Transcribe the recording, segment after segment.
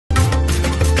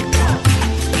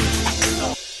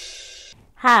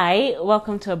Hi,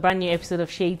 welcome to a brand new episode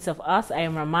of Shades of Us. I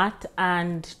am Ramat,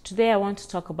 and today I want to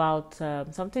talk about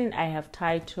something I have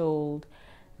titled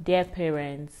Dear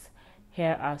Parents,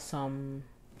 here are some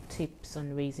tips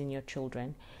on raising your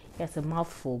children. It's a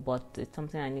mouthful, but it's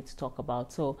something I need to talk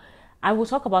about. So I will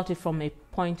talk about it from my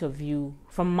point of view,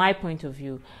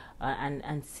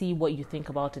 and see what you think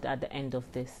about it at the end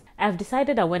of this. I've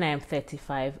decided that when I am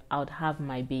 35, I would have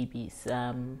my babies.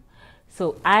 I'm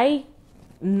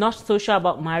not so sure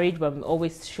about marriage, but I'm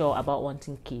always sure about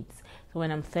wanting kids. So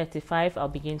when I'm 35, I'll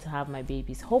begin to have my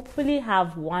babies. Hopefully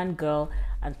have one girl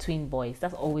and twin boys.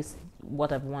 That's always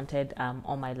what I've wanted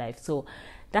all my life. So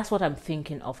that's what I'm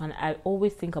thinking of. And I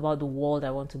always think about the world I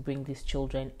want to bring these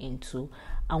children into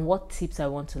and what tips I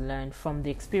want to learn from the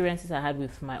experiences I had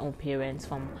with my own parents,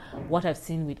 from what I've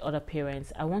seen with other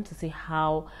parents. I want to see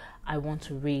how I want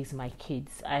to raise my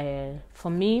kids. For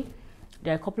me,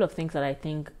 there are a couple of things that I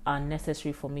think are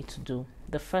necessary for me to do.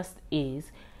 The first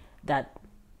is that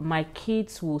my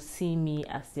kids will see me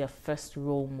as their first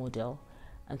role model.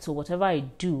 And so whatever I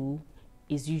do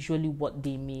is usually what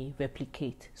they may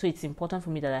replicate. So it's important for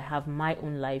me that I have my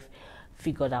own life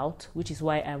figured out, which is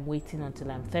why I'm waiting until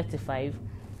I'm 35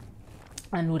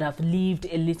 and would have lived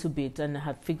a little bit and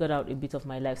have figured out a bit of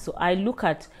my life. So I look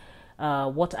at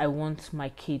what I want my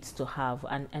kids to have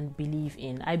and believe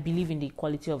in. I believe in the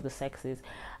equality of the sexes.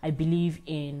 I believe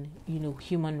in,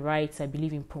 human rights. I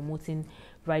believe in promoting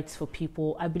rights for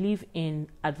people. I believe in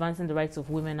advancing the rights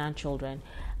of women and children.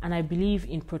 And I believe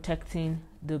in protecting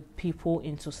the people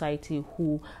in society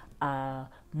who are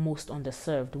most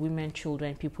underserved: women,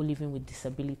 children, people living with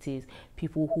disabilities,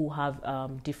 people who have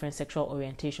different sexual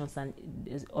orientation than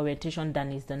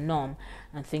is the norm,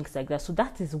 and things like that. So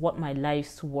that is what my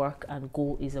life's work and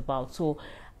goal is about. So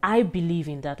I believe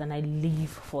in that and I live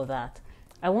for that.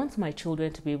 I want my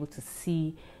children to be able to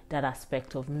see that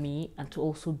aspect of me and to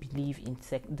also believe in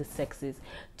the sexes,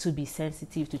 to be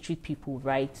sensitive, to treat people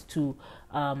right, to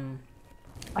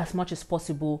as much as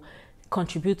possible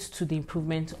contribute to the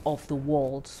improvement of the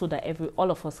world so that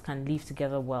all of us can live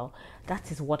together well.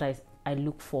 That is what I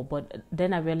look for. But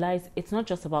then I realized it's not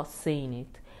just about saying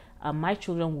it. My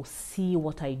children will see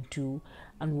what I do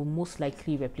and will most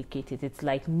likely replicate it. It's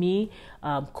like me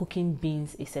cooking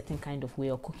beans a certain kind of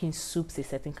way or cooking soups a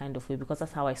certain kind of way, because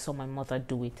that's how I saw my mother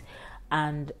do it.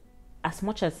 And as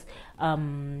much as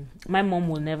my mom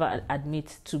will never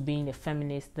admit to being a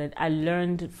feminist, that I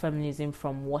learned feminism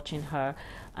from watching her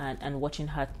and watching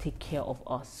her take care of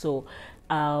us. So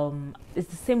it's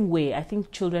the same way. I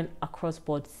think children across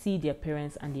board see their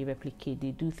parents and they replicate.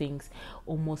 They do things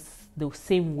almost the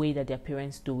same way that their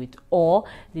parents do it, or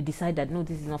they decide that no,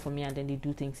 this is not for me, and then they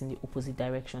do things in the opposite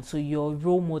direction. So you're a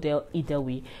role model either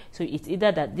way. So it's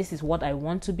either that this is what I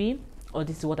want to be, or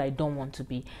this is what I don't want to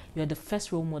be. You're the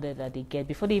first role model that they get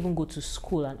before they even go to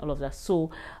school and all of that.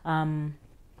 So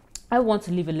I want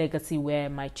to leave a legacy where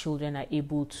my children are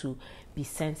able to be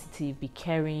sensitive, be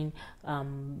caring,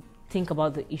 think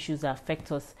about the issues that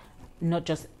affect us, not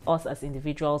just us as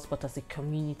individuals, but as a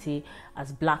community,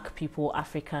 as Black people,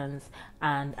 Africans,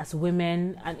 and as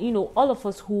women, and all of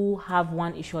us who have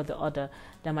one issue or the other,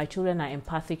 that my children are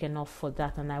empathic enough for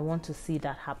that, and I want to see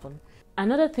that happen.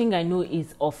 Another thing I know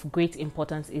is of great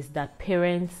importance is that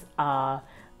parents are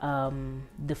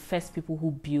the first people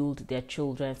who build their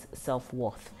children's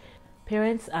self-worth.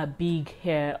 Parents are big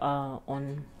here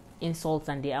on insults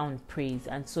and they are on praise,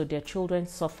 and so their children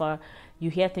suffer.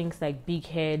 You hear things like big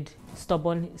head,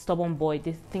 stubborn boy,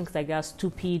 things like that,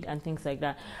 stupid, and things like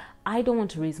that. I don't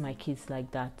want to raise my kids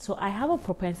like that. So I have a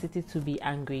propensity to be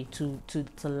angry, to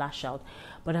lash out,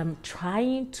 but I'm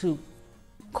trying to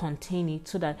contain it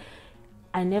so that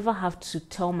I never have to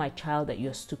tell my child that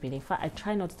you're stupid. In fact, I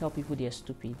try not to tell people they're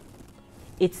stupid.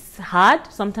 It's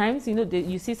hard sometimes,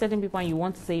 you see certain people and you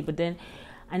want to say, but then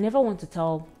I never want to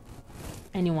tell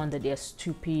anyone that they're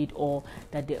stupid or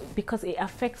because it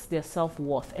affects their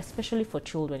self-worth, especially for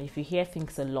children. If you hear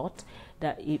things a lot,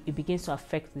 that it begins to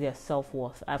affect their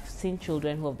self-worth. I've seen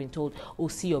children who have been told, oh,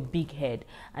 see your big head,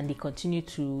 and they continue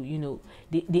to,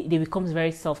 they become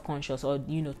very self-conscious, or,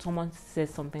 someone says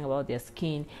something about their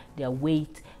skin, their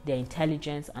weight, their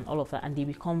intelligence, and all of that, and they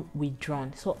become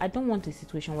withdrawn. So I don't want a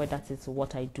situation where that is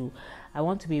what I do. I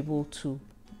want to be able to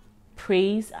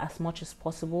praise as much as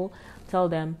possible, tell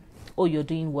them, oh, you're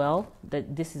doing well,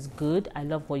 that this is good, I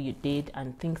love what you did,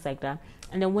 and things like that.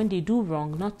 And then when they do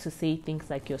wrong, not to say things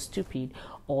like you're stupid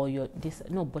or you're this,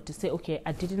 no, but to say, okay,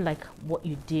 I didn't like what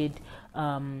you did,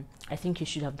 I think you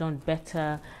should have done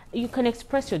better. You can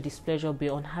express your displeasure, be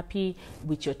unhappy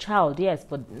with your child, yes,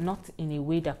 but not in a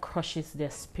way that crushes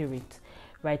their spirit,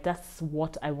 right? That's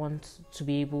what I want to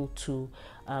be able to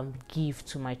give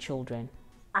to my children.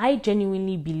 I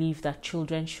genuinely believe that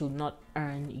children should not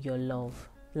earn your love.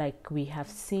 Like, we have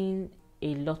seen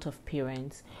a lot of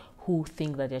parents who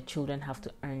think that their children have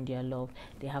to earn their love.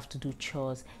 They have to do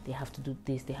chores, they have to do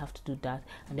this, they have to do that.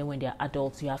 And then when they're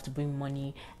adults, you have to bring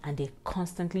money, and they're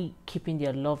constantly keeping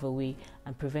their love away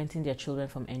and preventing their children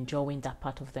from enjoying that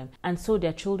part of them. And so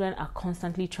their children are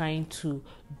constantly trying to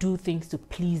do things to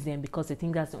please them because they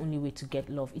think that's the only way to get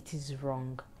love. It is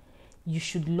wrong. You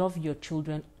should love your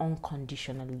children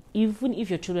unconditionally. Even if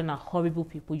your children are horrible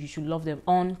people, you should love them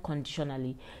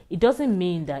unconditionally. It doesn't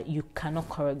mean that you cannot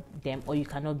correct them, or you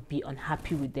cannot be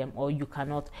unhappy with them, or you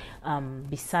cannot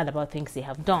be sad about things they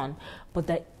have done, but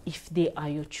that if they are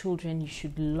your children, you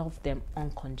should love them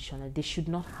unconditionally. They should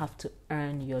not have to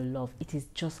earn your love. It is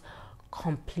just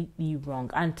completely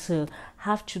wrong. And to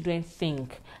have children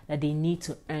think that they need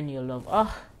to earn your love,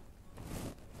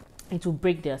 it will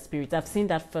break their spirit. I've seen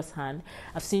that firsthand.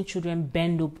 I've seen children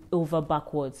bend over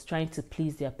backwards trying to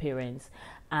please their parents,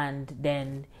 and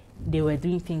then they were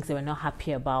doing things they were not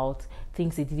happy about,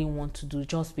 things they didn't want to do,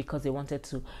 just because they wanted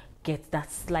to get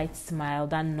that slight smile,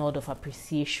 that nod of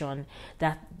appreciation,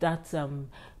 that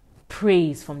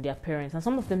praise from their parents. And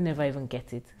some of them never even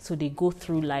get it. So they go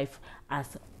through life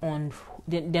as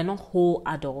they're not whole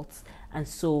adults, and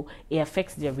so it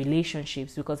affects their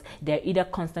relationships because they're either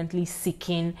constantly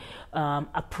seeking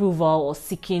approval or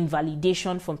seeking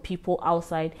validation from people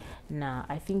outside. Nah,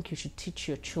 I think you should teach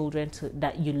your children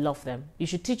that you love them. You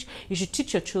should teach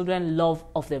your children love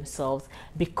of themselves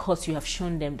because you have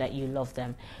shown them that you love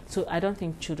them. So I don't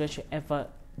think children should ever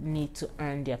need to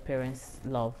earn their parents'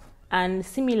 love. And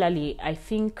similarly, I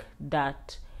think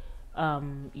that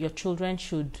your children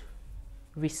should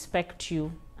respect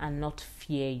you and not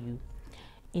fear you.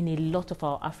 In a lot of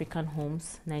our African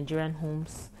homes, Nigerian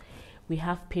homes, we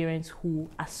have parents who,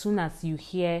 as soon as you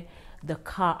hear the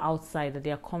car outside that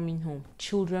they are coming home,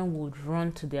 children would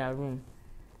run to their room.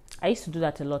 I used to do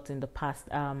that a lot in the past.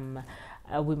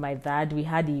 With my dad, we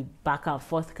had a back and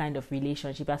forth kind of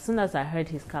relationship. As soon as I heard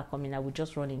his car coming, I would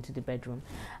just run into the bedroom,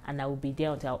 and I would be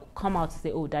there until I'll come out to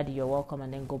say, "Oh, Daddy, you're welcome,"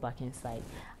 and then go back inside.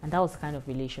 And that was the kind of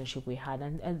relationship we had.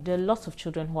 And there are lots of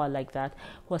children who are like that,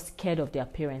 who are scared of their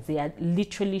parents. They are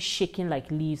literally shaking like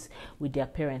leaves with their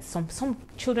parents. Some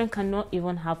children cannot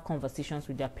even have conversations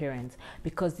with their parents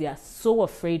because they are so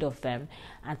afraid of them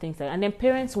and things like that. And then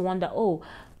parents wonder, oh,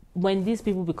 when these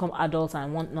people become adults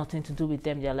and want nothing to do with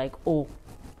them, they're like, oh,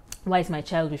 why is my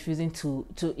child refusing to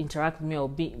interact with me or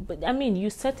be? But I mean, you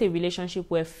set a relationship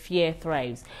where fear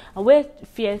thrives, and where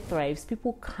fear thrives,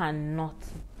 people cannot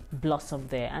blossom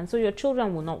there, and so your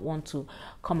children will not want to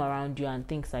come around you and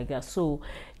things like that. So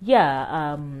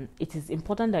yeah, it is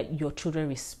important that your children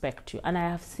respect you. And I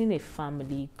have seen a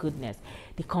family, goodness,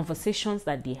 the conversations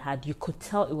that they had, you could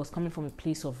tell it was coming from a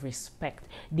place of respect.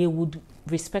 They would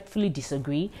respectfully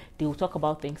disagree, they will talk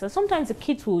about things, and sometimes the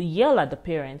kids will yell at the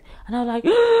parent, and I'm like,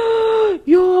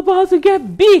 you're about to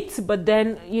get beat. But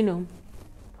then, you know,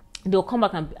 they'll come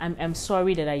back and I'm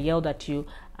sorry that I yelled at you,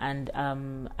 and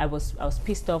I was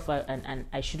pissed off, and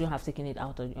I shouldn't have taken it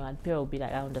out on you. And parent will be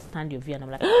like, I understand your view, and I'm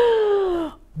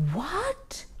like,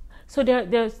 what? So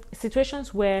there's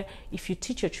situations where if you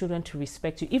teach your children to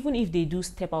respect you, even if they do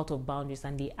step out of boundaries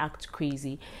and they act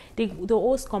crazy, they'll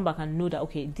always come back and know that,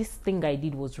 okay, this thing I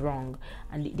did was wrong,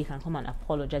 and they can come and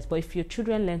apologize. But if your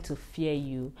children learn to fear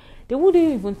you, they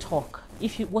wouldn't even talk.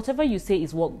 If you, whatever you say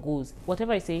is what goes.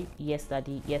 Whatever you say, yes,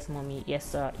 Daddy, yes, Mommy, yes,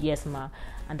 sir, yes, Ma,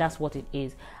 and that's what it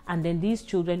is. And then these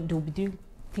children, they'll be doing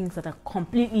things that are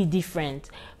completely different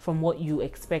from what you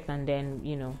expect, and then,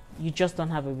 you know, you just don't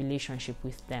have a relationship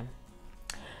with them.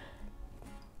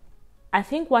 I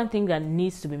think one thing that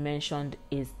needs to be mentioned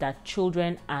is that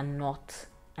children are not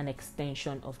an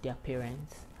extension of their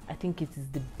parents. I think it is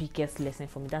the biggest lesson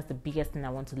for me. That's the biggest thing I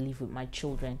want to leave with my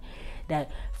children.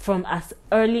 That from as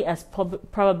early as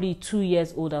probably 2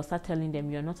 years old, I'll start telling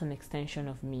them, you're not an extension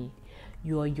of me.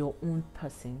 You're your own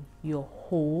person. You're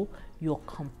whole. You're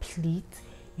complete.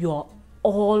 You're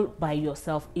all by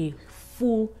yourself, a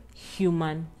full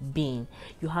human being.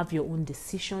 You have your own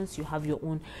decisions. You have your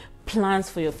own plans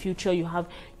for your future. You have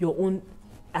your own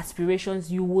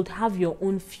aspirations. You would have your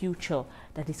own future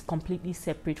that is completely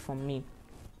separate from me.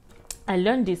 I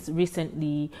learned this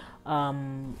recently.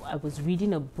 I was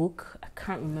reading a book. I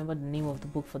can't remember the name of the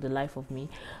book for the life of me,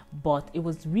 but it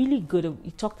was really good.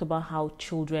 It talked about how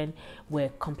children were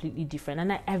completely different,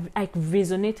 and I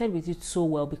resonated with it so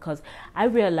well, because I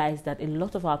realized that a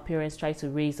lot of our parents try to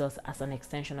raise us as an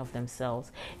extension of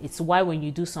themselves. It's why when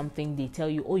you do something, they tell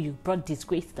you, oh, you brought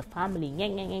disgrace to the family,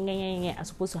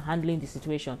 as opposed to handling the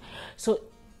situation. So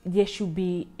there should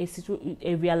be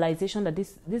a realization that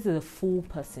this is a full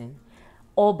person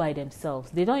all by themselves.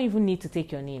 They don't even need to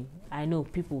take your name. I know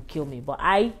people will kill me, but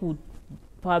I would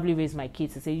probably raise my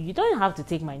kids to say, you don't have to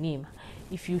take my name.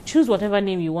 If you choose whatever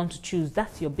name you want to choose,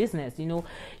 that's your business. You know,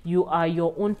 you are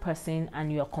your own person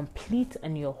and you're complete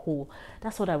and you're whole.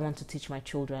 That's what I want to teach my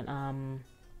children.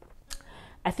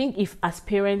 I think if as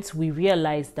parents we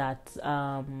realize that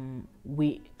our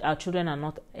children are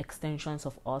not extensions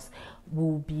of us,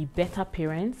 we'll be better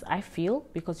parents, I feel,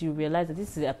 because you realize that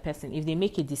this is a person. If they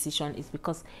make a decision, it's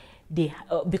because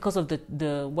because of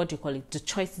the what do you call it, the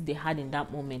choices they had in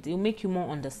that moment. It will make you more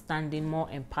understanding, more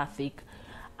empathic,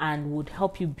 and would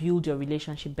help you build your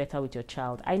relationship better with your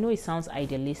child. I know it sounds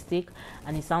idealistic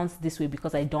and it sounds this way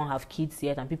because I don't have kids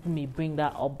yet and people may bring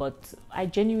that up, but I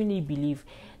genuinely believe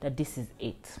that this is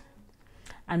it.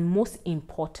 And most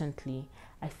importantly,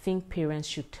 I think parents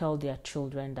should tell their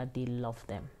children that they love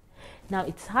them. Now,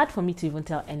 it's hard for me to even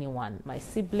tell anyone, my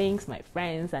siblings, my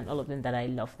friends, and all of them, that I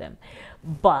love them.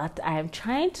 But I am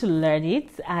trying to learn it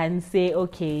and say,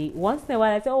 okay, once in a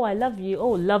while I say, oh, I love you.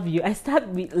 Oh, love you. I start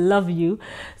with love you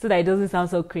so that it doesn't sound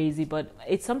so crazy. But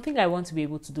it's something I want to be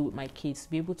able to do with my kids, to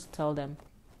be able to tell them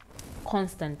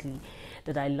constantly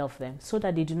that I love them so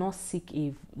that they do not seek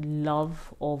a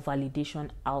love or validation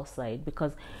outside.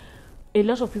 Because a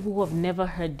lot of people who have never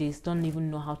heard this don't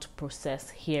even know how to process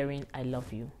hearing I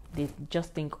love you. They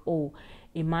just think, oh,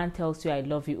 a man tells you I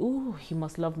love you, oh, he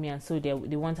must love me, and so they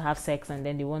want to have sex and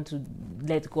then they want to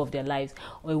let go of their lives.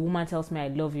 Or a woman tells me I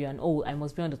love you and oh, I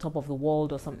must be on the top of the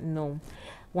world or something. No.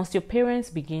 Once your parents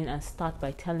begin and start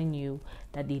by telling you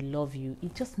that they love you,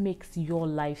 it just makes your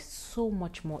life so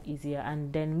much more easier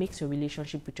and then makes your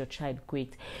relationship with your child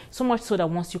great. So much so that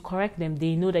once you correct them,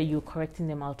 they know that you're correcting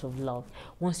them out of love.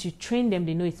 Once you train them,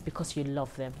 they know it's because you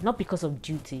love them, not because of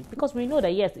duty. Because we know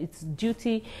that, yes, it's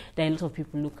duty that a lot of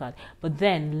people look at. But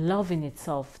then love in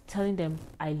itself, telling them,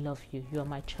 I love you. You are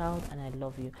my child and I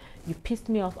love you. You pissed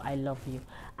me off, I love you.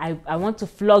 I want to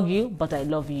flog you, but I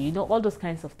love you. You know, all those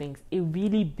kinds of things. It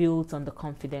really builds on the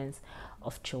confidence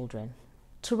of children.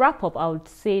 To wrap up, I would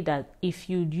say that if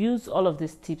you use all of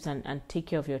these tips and take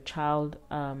care of your child,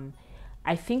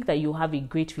 I think that you have a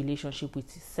great relationship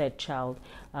with said child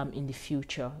in the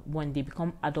future. When they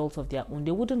become adults of their own,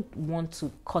 they wouldn't want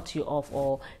to cut you off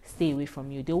or stay away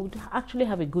from you. They would actually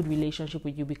have a good relationship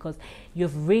with you because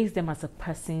you've raised them as a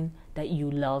person that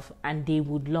you love and they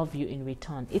would love you in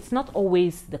return. It's not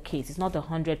always the case. It's not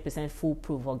 100%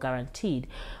 foolproof or guaranteed,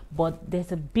 but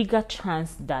there's a bigger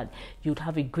chance that you'd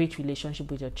have a great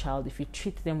relationship with your child if you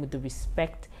treat them with the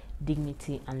respect,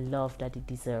 dignity and love that they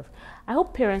deserve. I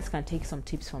hope parents can take some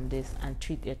tips from this and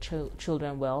treat their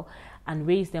children well and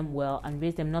raise them well and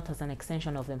raise them not as an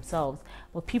extension of themselves,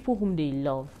 but people whom they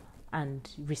love and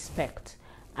respect.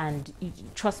 And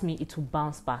trust me, it will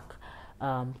bounce back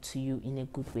to you in a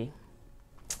good way.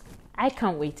 I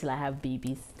can't wait till I have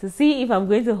babies to see if I'm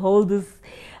going to hold this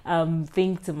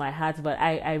thing to my heart, but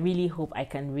I really hope I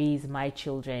can raise my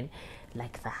children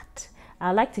like that.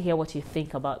 I'd like to hear what you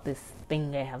think about this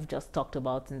thing I have just talked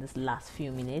about in this last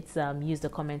few minutes. Use the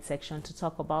comment section to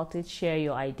talk about it. Share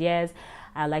your ideas.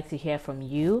 I'd like to hear from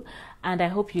you. And I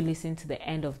hope you listen to the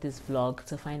end of this vlog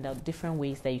to find out different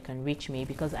ways that you can reach me,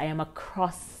 because I am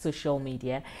across social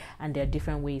media and there are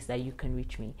different ways that you can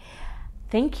reach me.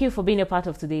 Thank you for being a part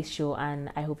of today's show,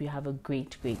 and I hope you have a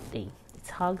great, great day. It's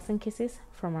hugs and kisses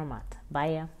from Ramat.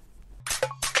 Bye.